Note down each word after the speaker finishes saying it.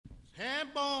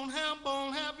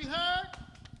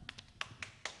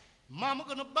Mama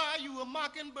gonna buy you a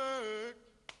mockingbird.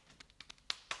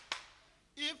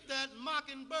 If that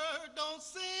mockingbird don't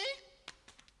sing,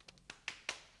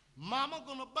 Mama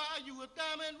gonna buy you a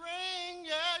diamond ring,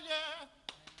 yeah, yeah.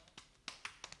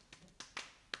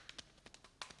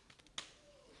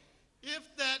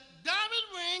 If that diamond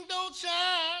ring don't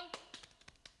shine,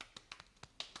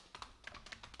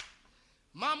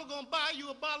 Mama gonna buy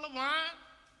you a bottle of wine.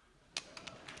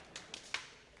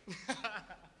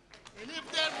 And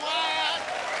if that wine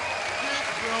gets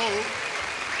broke,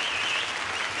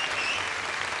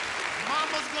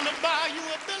 Mama's gonna buy you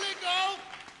a billy goat,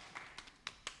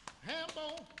 ham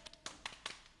bone.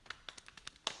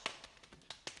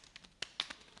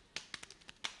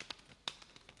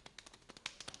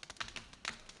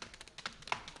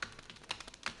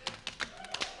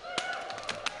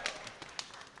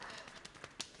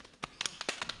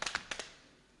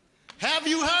 Have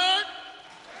you heard?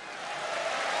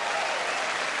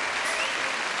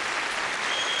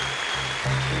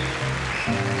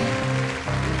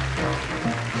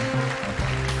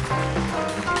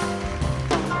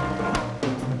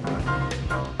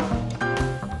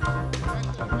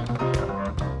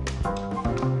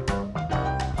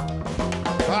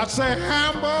 I say,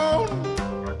 Hambone,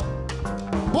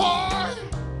 boy,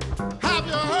 have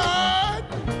you heard?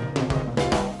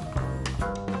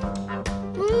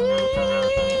 Ooh,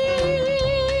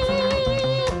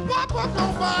 Papa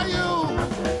gonna buy you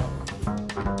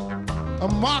a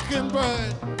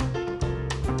mockingbird.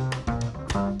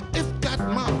 If that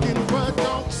mockingbird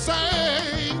don't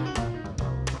sing,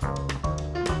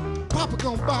 Papa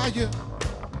gonna buy you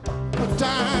a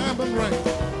diamond ring.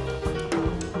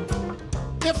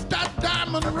 If that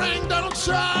diamond ring don't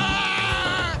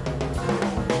shine,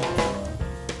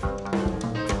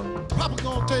 Papa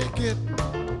gonna take it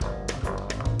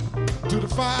to the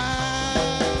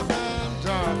five-man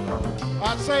jar.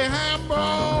 I say,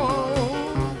 Hambone,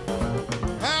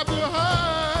 have you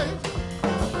heard?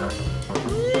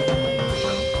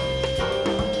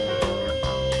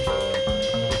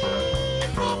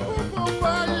 Papa gonna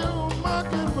buy you a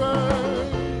mockingbird.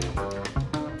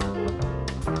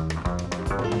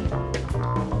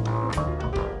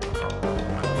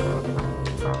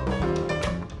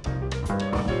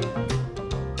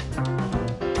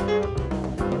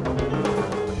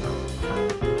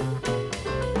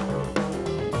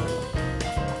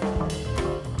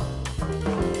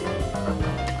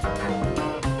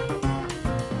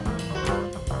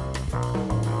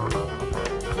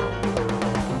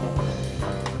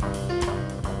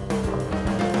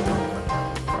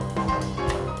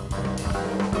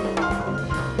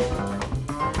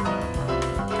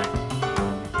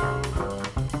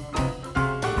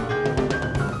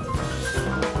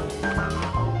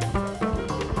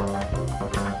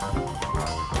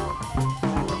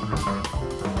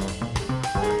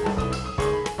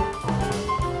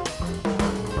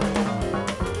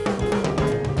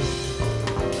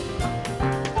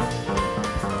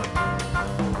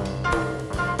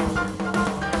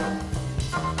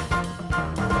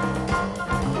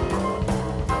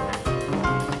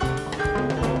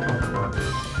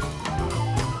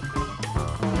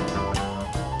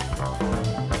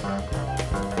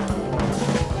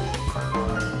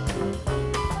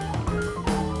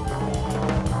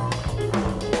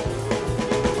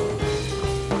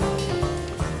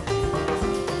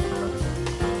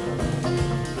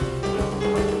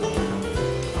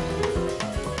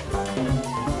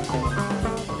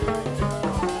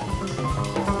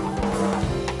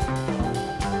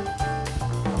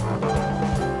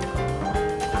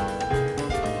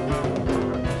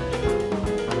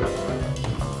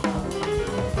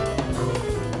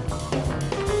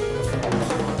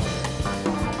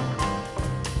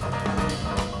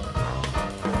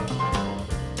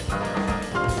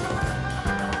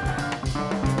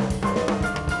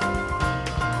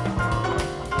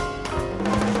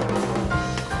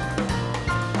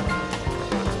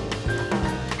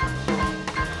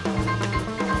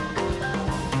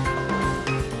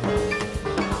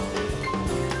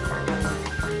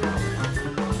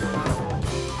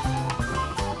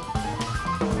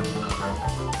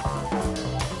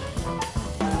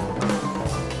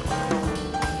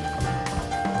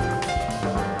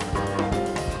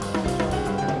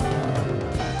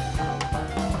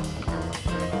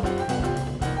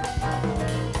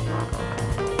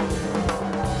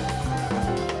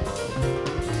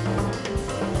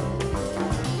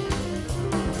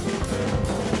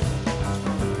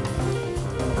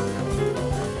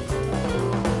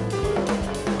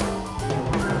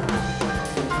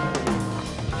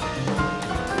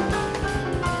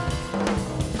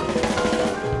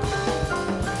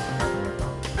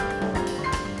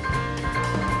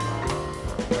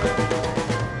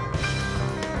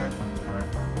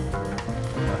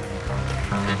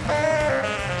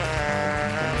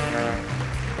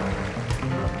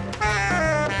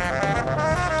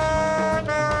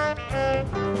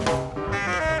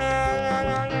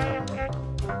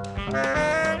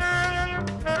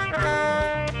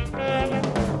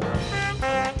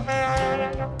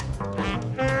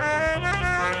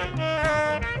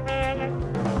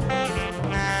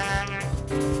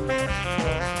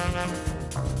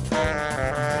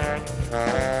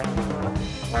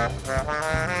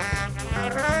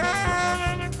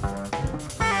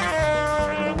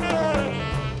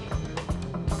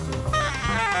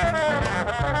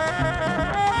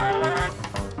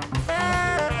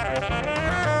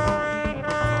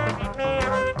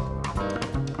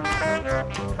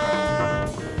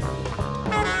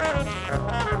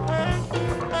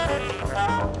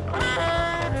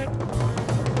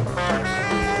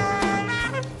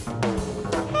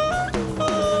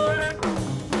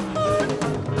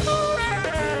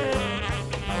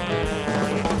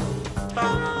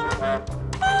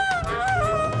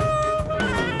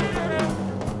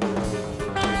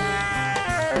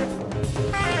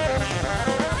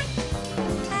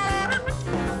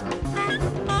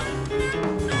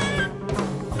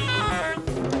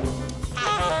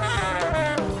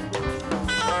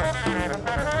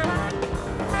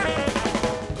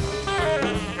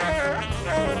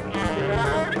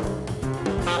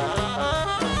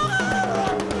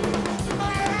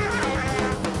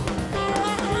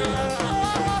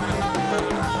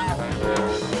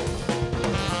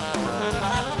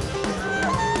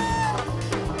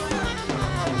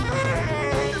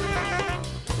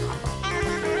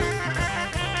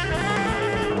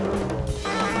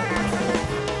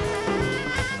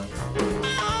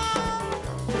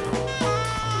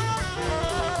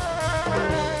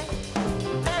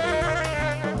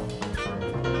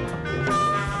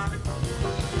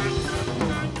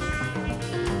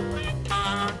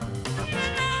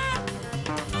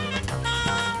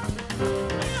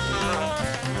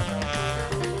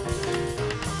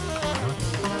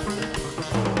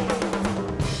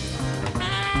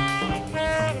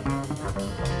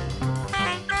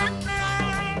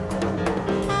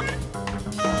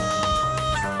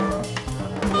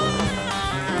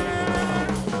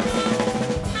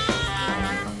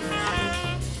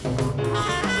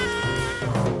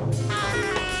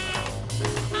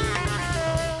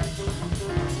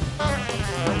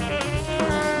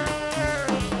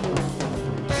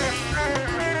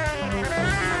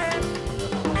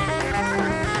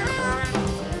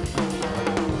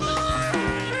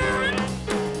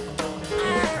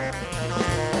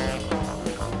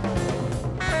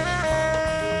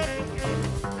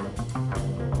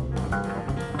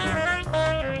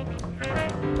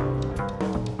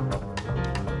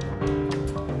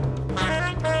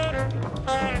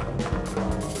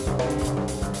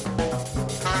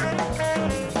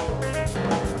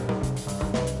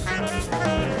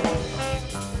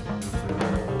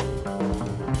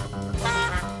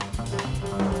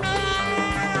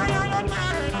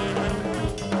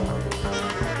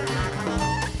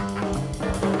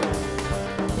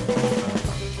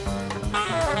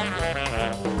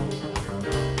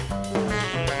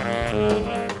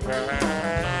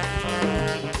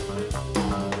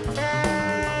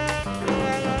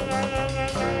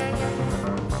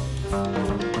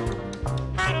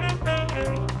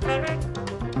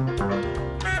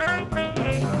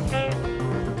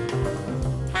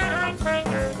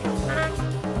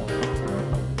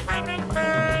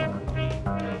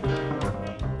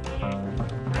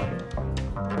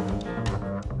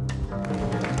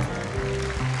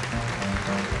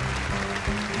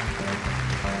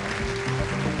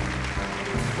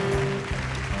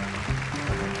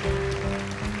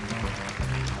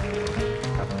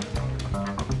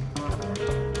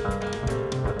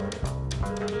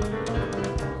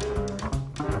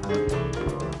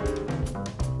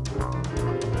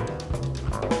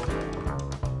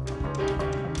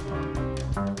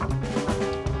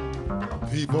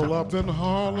 Well, up in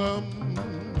Harlem,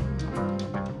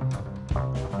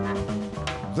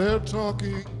 they're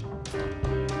talking.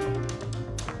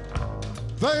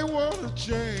 They want to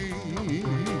change.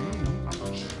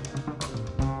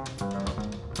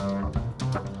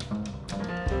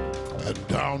 And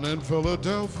down in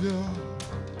Philadelphia,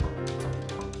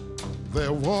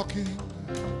 they're walking.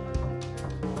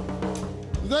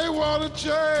 They want to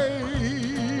change.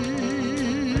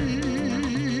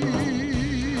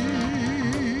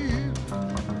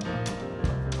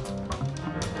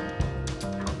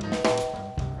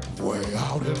 Way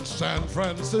out in San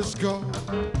Francisco,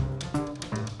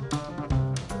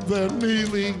 they're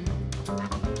kneeling,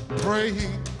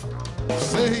 praying,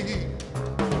 saying,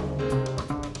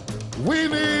 we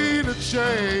need a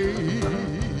change.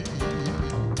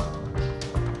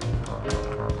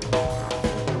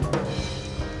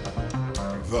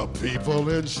 The people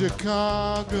in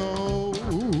Chicago,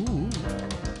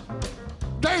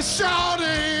 they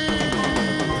shouting,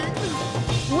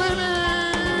 we need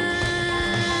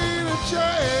a change.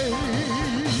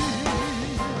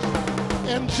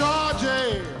 In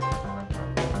Georgia,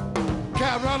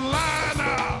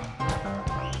 Carolina,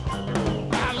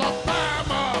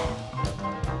 Alabama,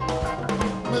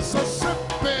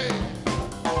 Mississippi,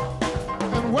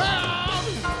 and where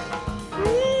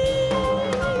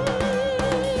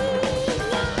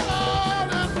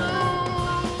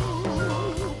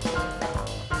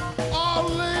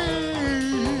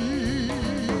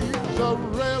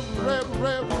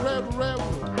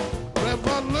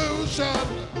revolution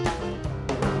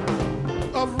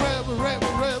of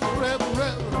revolution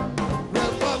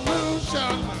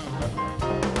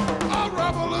of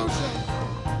revolution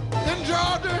in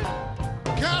Georgia,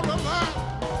 Carolina,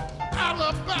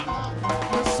 Alabama,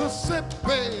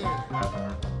 Mississippi.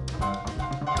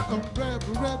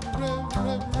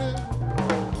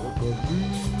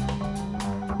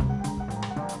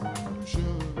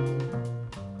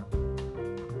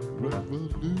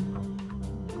 Revolution.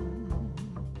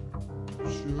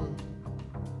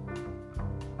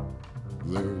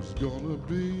 There's gonna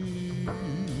be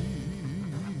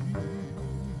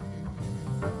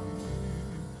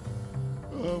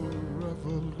a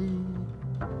revolution.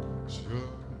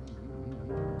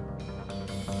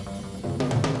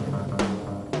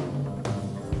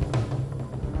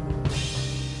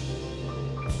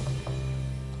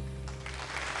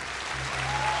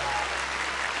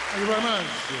 Thank you very much.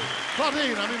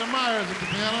 Claudine, Anita Myers at the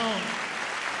piano.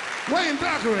 Wayne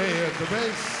Dockery at the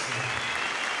bass.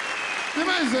 The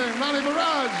amazing Ronnie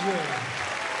Barrage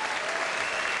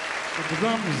with the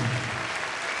drums.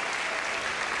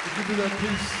 Did you do that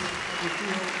piece?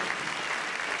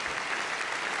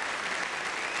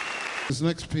 This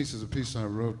next piece is a piece I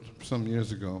wrote some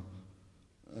years ago.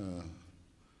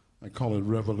 I call it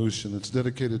Revolution. It's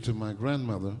dedicated to my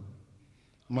grandmother,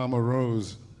 Mama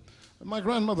Rose. My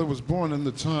grandmother was born in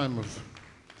the time of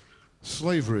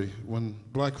slavery, when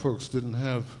black folks didn't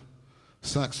have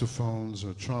saxophones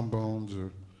or trombones or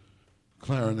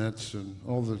clarinets and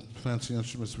all the fancy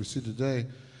instruments we see today.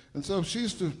 And so she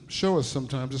used to show us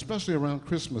sometimes, especially around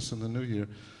Christmas and the New Year,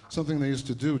 something they used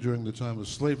to do during the time of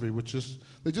slavery, which is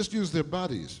they just used their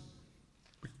bodies.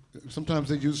 Sometimes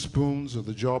they use spoons or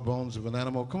the jawbones of an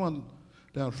animal. Come on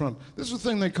down front. This is a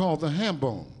thing they call the ham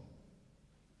bone,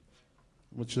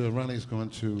 which Ronnie's going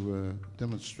to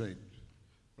demonstrate.